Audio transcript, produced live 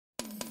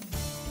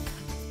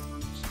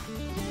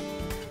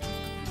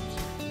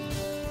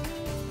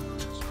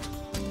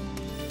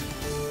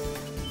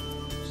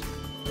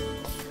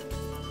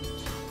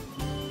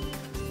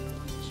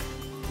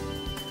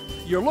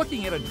You're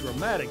looking at a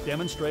dramatic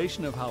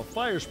demonstration of how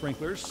fire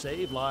sprinklers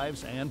save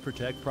lives and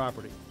protect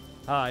property.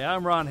 Hi,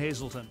 I'm Ron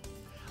Hazelton.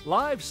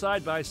 Live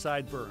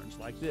side-by-side burns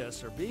like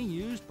this are being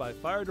used by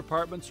fire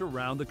departments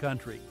around the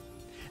country.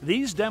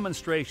 These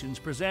demonstrations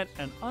present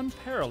an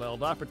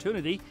unparalleled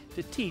opportunity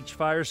to teach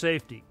fire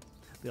safety.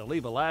 They'll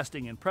leave a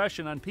lasting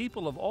impression on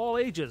people of all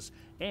ages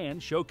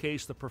and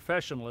showcase the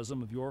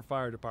professionalism of your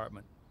fire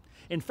department.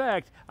 In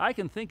fact, I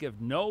can think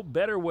of no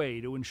better way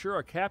to ensure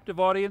a captive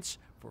audience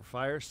for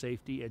fire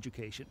safety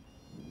education.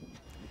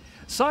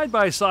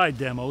 Side-by-side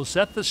demos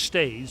set the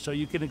stage so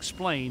you can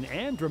explain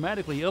and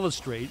dramatically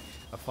illustrate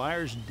a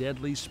fire's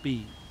deadly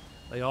speed.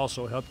 They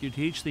also help you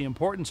teach the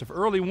importance of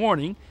early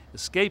warning,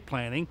 escape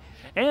planning,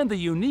 and the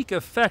unique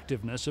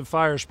effectiveness of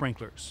fire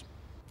sprinklers.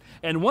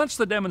 And once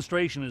the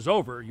demonstration is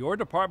over, your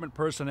department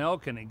personnel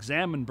can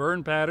examine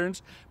burn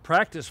patterns,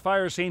 practice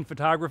fire scene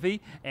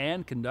photography,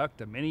 and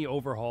conduct a mini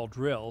overhaul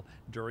drill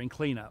during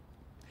cleanup.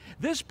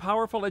 This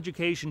powerful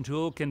education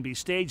tool can be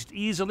staged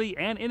easily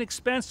and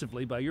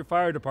inexpensively by your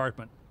fire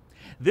department.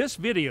 This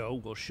video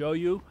will show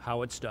you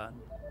how it's done.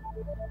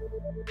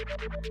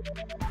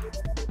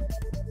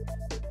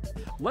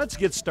 Let's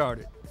get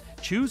started.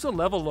 Choose a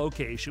level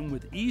location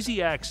with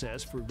easy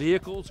access for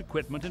vehicles,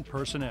 equipment, and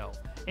personnel,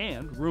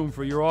 and room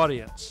for your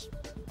audience.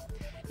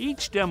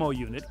 Each demo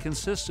unit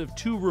consists of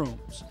 2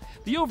 rooms.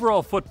 The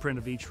overall footprint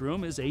of each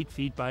room is 8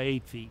 feet by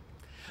 8 feet.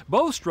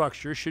 Both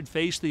structures should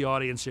face the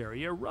audience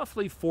area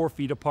roughly 4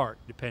 feet apart,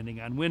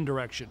 depending on wind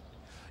direction.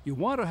 You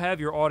want to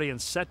have your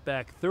audience set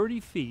back 30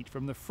 feet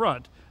from the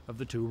front of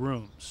the 2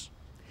 rooms.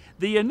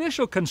 The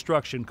initial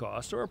construction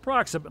costs are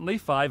approximately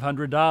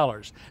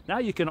 $500. Now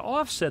you can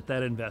offset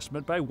that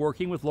investment by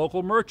working with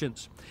local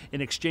merchants.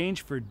 In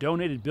exchange for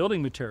donated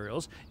building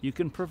materials, you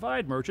can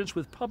provide merchants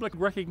with public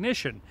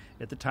recognition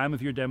at the time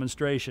of your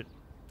demonstration.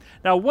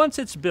 Now once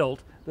it's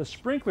built, the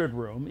sprinklered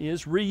room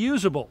is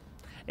reusable,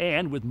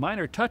 and with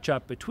minor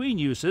touch-up between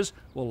uses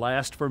will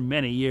last for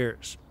many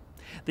years.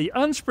 The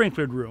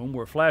unsprinkled room,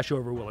 where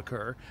flashover will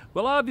occur,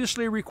 will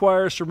obviously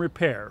require some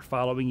repair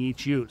following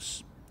each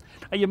use.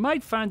 Now, you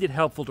might find it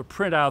helpful to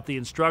print out the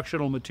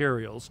instructional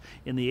materials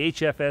in the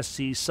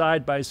HFSC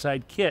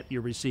side-by-side kit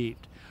you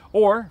received,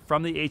 or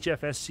from the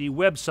HFSC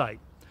website,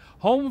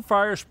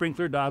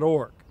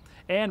 homefiresprinkler.org,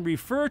 and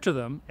refer to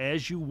them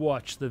as you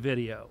watch the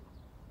video.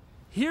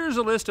 Here's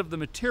a list of the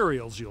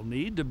materials you'll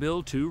need to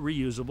build 2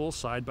 reusable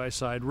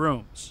side-by-side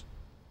rooms.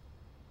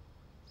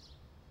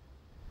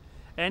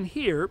 And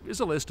here is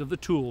a list of the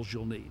tools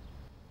you'll need.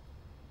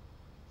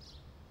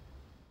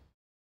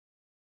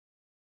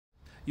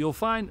 You'll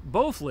find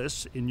both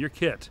lists in your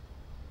kit.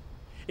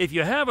 If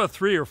you have a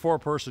 3 or 4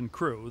 person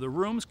crew, the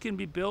rooms can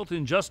be built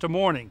in just a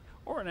morning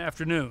or an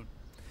afternoon.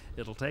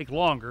 It'll take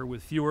longer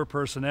with fewer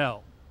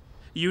personnel.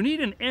 You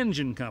need an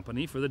engine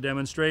company for the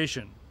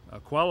demonstration.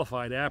 A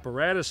qualified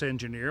apparatus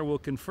engineer will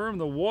confirm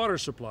the water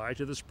supply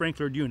to the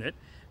sprinklered unit,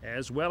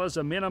 as well as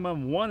a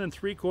minimum 1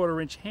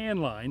 3/4 inch hand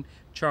line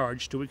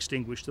charged to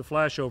extinguish the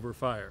flashover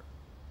fire.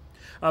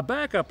 A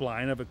backup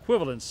line of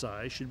equivalent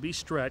size should be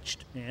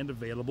stretched and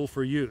available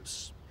for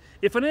use.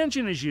 If an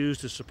engine is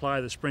used to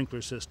supply the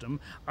sprinkler system,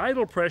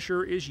 idle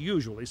pressure is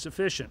usually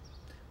sufficient,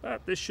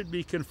 but this should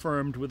be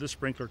confirmed with the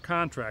sprinkler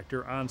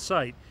contractor on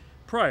site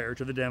prior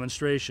to the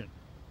demonstration.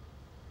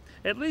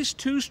 At least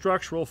 2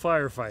 structural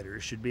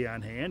firefighters should be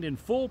on hand in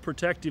full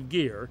protective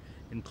gear,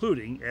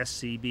 including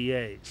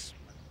SCBAs.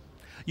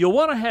 You'll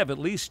want to have at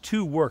least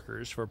 2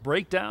 workers for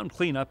breakdown,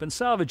 cleanup, and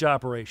salvage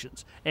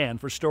operations,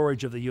 and for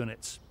storage of the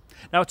units.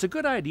 Now, it's a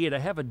good idea to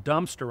have a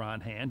dumpster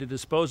on hand to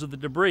dispose of the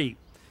debris.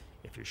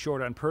 If you're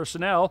short on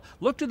personnel,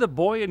 look to the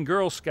Boy and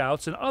Girl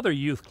Scouts and other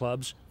youth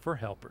clubs for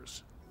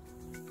helpers.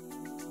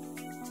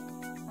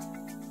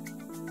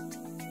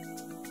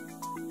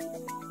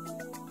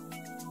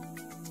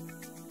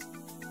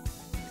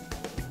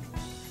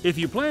 If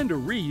you plan to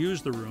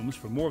reuse the rooms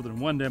for more than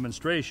one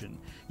demonstration,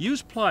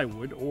 use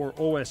plywood or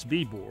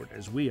OSB board,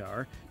 as we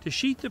are, to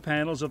sheet the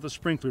panels of the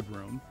sprinklered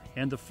room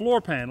and the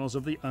floor panels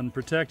of the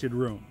unprotected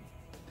room.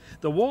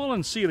 The wall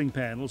and ceiling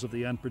panels of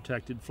the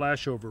unprotected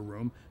flashover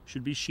room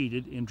should be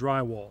sheeted in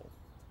drywall.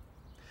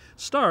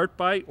 Start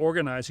by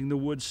organizing the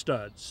wood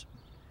studs.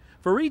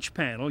 For each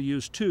panel,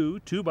 use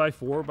 2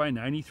 2x4 by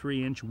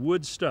 93 inch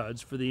wood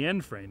studs for the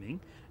end framing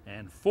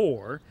and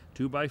 4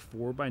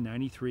 2x4 by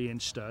 93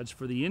 inch studs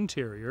for the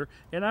interior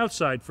and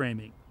outside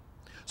framing.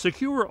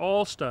 Secure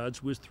all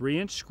studs with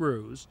 3-inch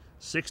screws,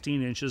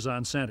 16 inches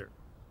on center.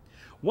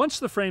 Once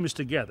the frame is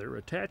together,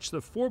 attach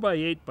the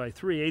 4x8 by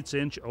 3/8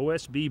 inch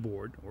OSB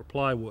board or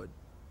plywood.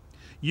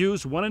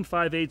 Use 1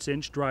 5/8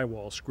 inch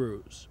drywall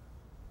screws.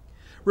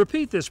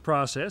 Repeat this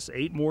process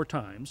 8 more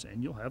times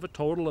and you'll have a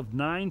total of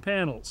 9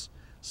 panels,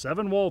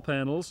 7 wall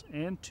panels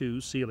and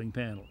 2 ceiling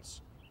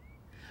panels.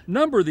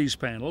 Number these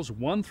panels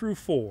 1 through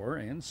 4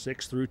 and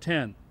 6 through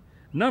 10.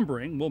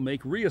 Numbering will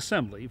make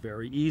reassembly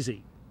very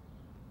easy.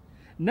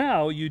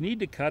 Now you need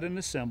to cut and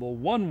assemble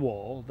one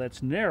wall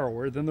that's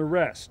narrower than the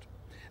rest.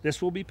 This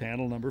will be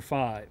panel number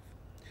 5.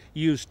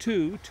 Use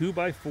 2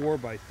 2x4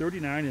 by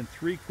 39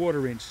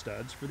 3/4 inch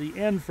studs for the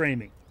end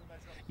framing.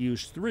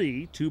 Use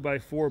 3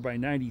 2x4 by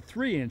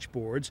 93-inch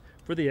boards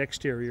for the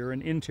exterior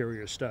and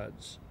interior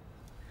studs.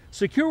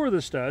 Secure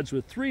the studs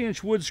with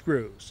 3-inch wood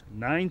screws,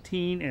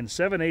 19 and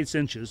 7/8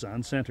 inches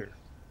on center.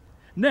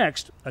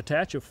 Next,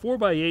 attach a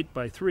 4x8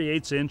 by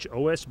 3/8 inch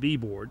OSB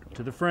board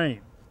to the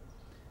frame.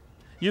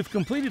 You've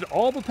completed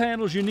all the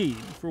panels you need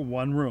for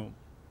one room.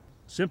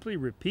 Simply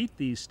repeat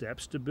these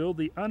steps to build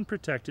the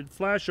unprotected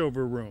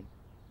flashover room.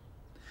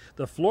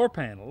 The floor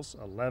panels,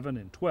 11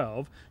 and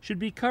 12, should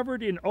be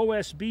covered in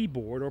OSB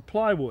board or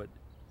plywood.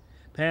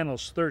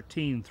 Panels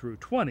 13 through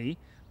 20,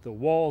 the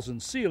walls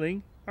and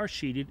ceiling, are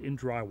sheeted in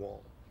drywall.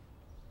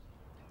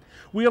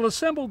 We'll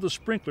assemble the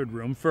sprinklered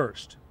room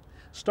first.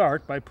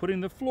 Start by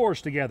putting the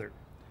floors together.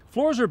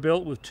 Floors are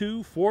built with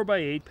two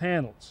 4x8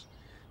 panels.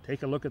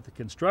 Take a look at the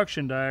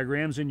construction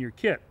diagrams in your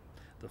kit.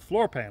 The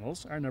floor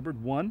panels are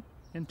numbered 1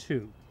 and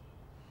 2.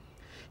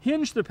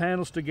 Hinge the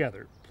panels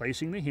together,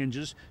 placing the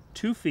hinges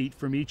 2 feet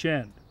from each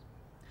end.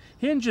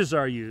 Hinges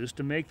are used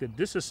to make the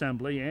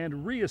disassembly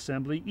and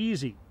reassembly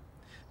easy.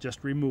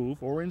 Just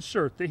remove or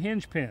insert the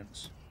hinge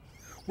pins.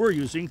 We're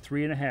using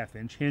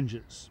 3.5-inch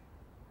hinges.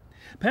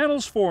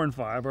 Panels 4 and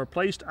 5 are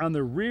placed on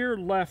the rear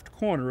left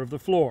corner of the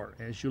floor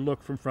as you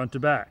look from front to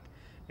back,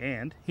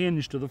 and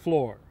hinge to the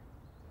floor.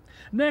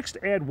 Next,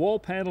 add wall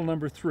panel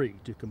number 3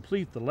 to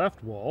complete the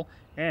left wall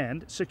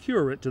and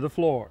secure it to the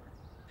floor.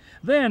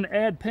 Then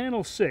add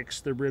panel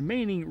 6, the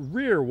remaining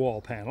rear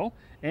wall panel,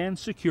 and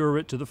secure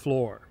it to the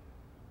floor.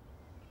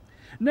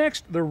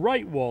 Next, the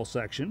right wall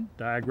section,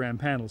 diagram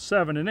panels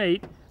 7 and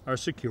 8, are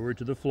secured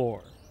to the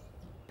floor.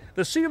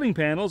 The ceiling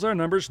panels are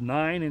numbers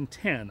 9 and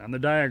 10 on the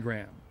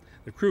diagram.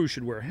 The crew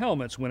should wear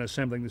helmets when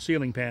assembling the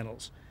ceiling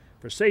panels.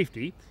 For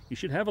safety, you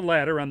should have a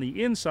ladder on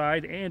the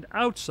inside and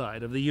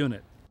outside of the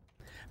unit.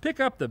 Pick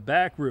up the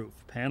back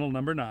roof, panel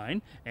number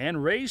 9,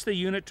 and raise the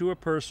unit to a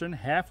person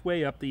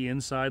halfway up the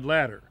inside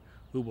ladder,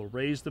 who will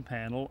raise the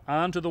panel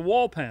onto the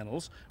wall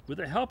panels with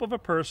the help of a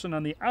person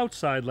on the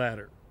outside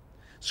ladder.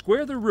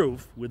 Square the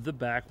roof with the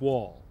back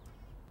wall.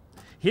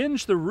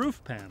 Hinge the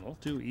roof panel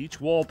to each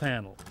wall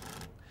panel.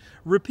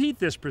 Repeat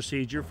this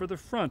procedure for the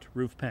front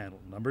roof panel,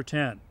 number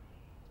 10.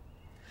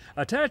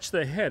 Attach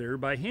the header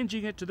by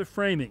hinging it to the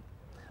framing.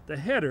 The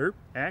header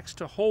acts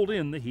to hold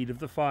in the heat of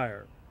the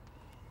fire.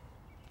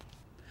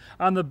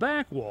 On the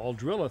back wall,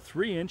 drill a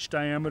 3-inch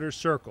diameter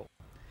circle.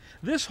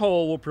 This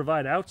hole will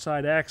provide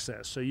outside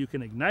access so you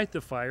can ignite the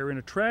fire in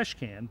a trash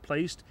can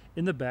placed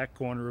in the back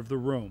corner of the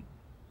room.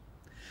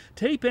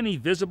 Tape any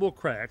visible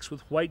cracks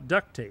with white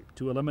duct tape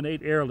to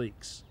eliminate air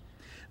leaks.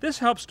 This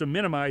helps to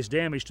minimize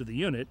damage to the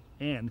unit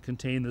and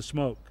contain the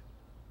smoke.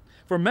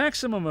 For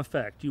maximum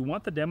effect, you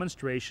want the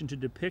demonstration to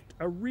depict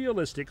a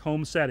realistic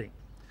home setting,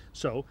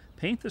 so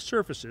paint the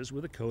surfaces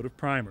with a coat of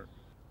primer.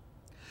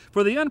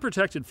 For the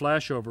unprotected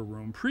flashover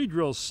room,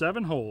 pre-drill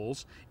 7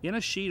 holes in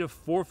a sheet of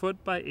 4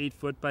 foot by 8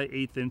 foot by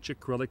 1/8 inch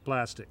acrylic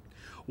plastic.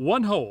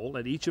 1 hole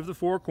at each of the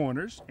 4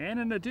 corners and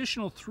an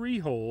additional 3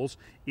 holes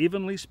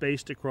evenly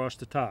spaced across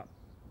the top.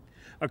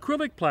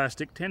 Acrylic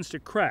plastic tends to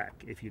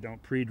crack if you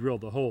don't pre-drill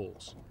the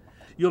holes.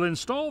 You'll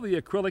install the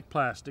acrylic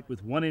plastic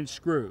with 1-inch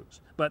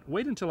screws, but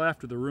wait until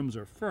after the rooms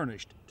are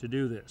furnished to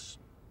do this.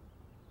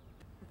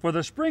 For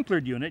the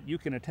sprinklered unit, you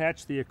can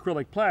attach the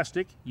acrylic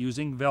plastic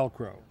using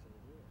Velcro.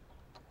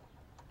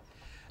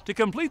 To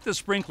complete the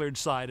sprinklered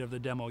side of the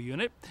demo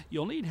unit,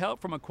 you'll need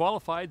help from a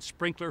qualified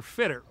sprinkler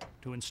fitter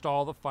to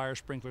install the fire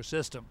sprinkler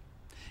system.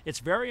 It's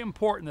very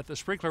important that the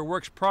sprinkler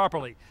works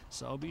properly,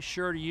 so be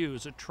sure to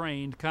use a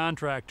trained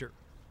contractor.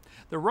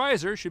 The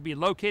riser should be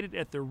located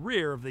at the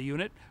rear of the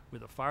unit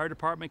with a fire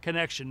department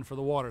connection for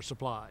the water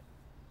supply.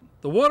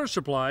 The water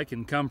supply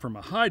can come from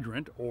a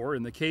hydrant or,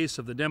 in the case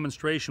of the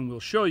demonstration we'll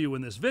show you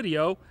in this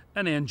video,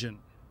 an engine.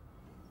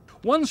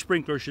 1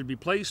 sprinkler should be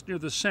placed near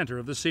the center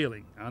of the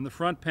ceiling, on the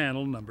front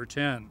panel number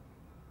 10.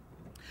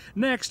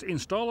 Next,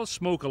 install a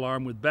smoke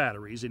alarm with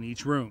batteries in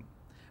each room.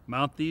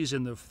 Mount these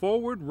in the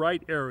forward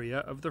right area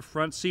of the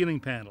front ceiling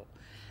panel,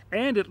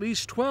 and at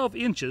least 12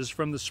 inches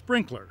from the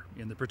sprinkler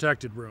in the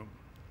protected room.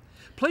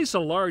 Place a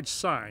large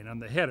sign on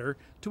the header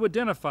to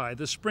identify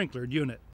the sprinklered unit.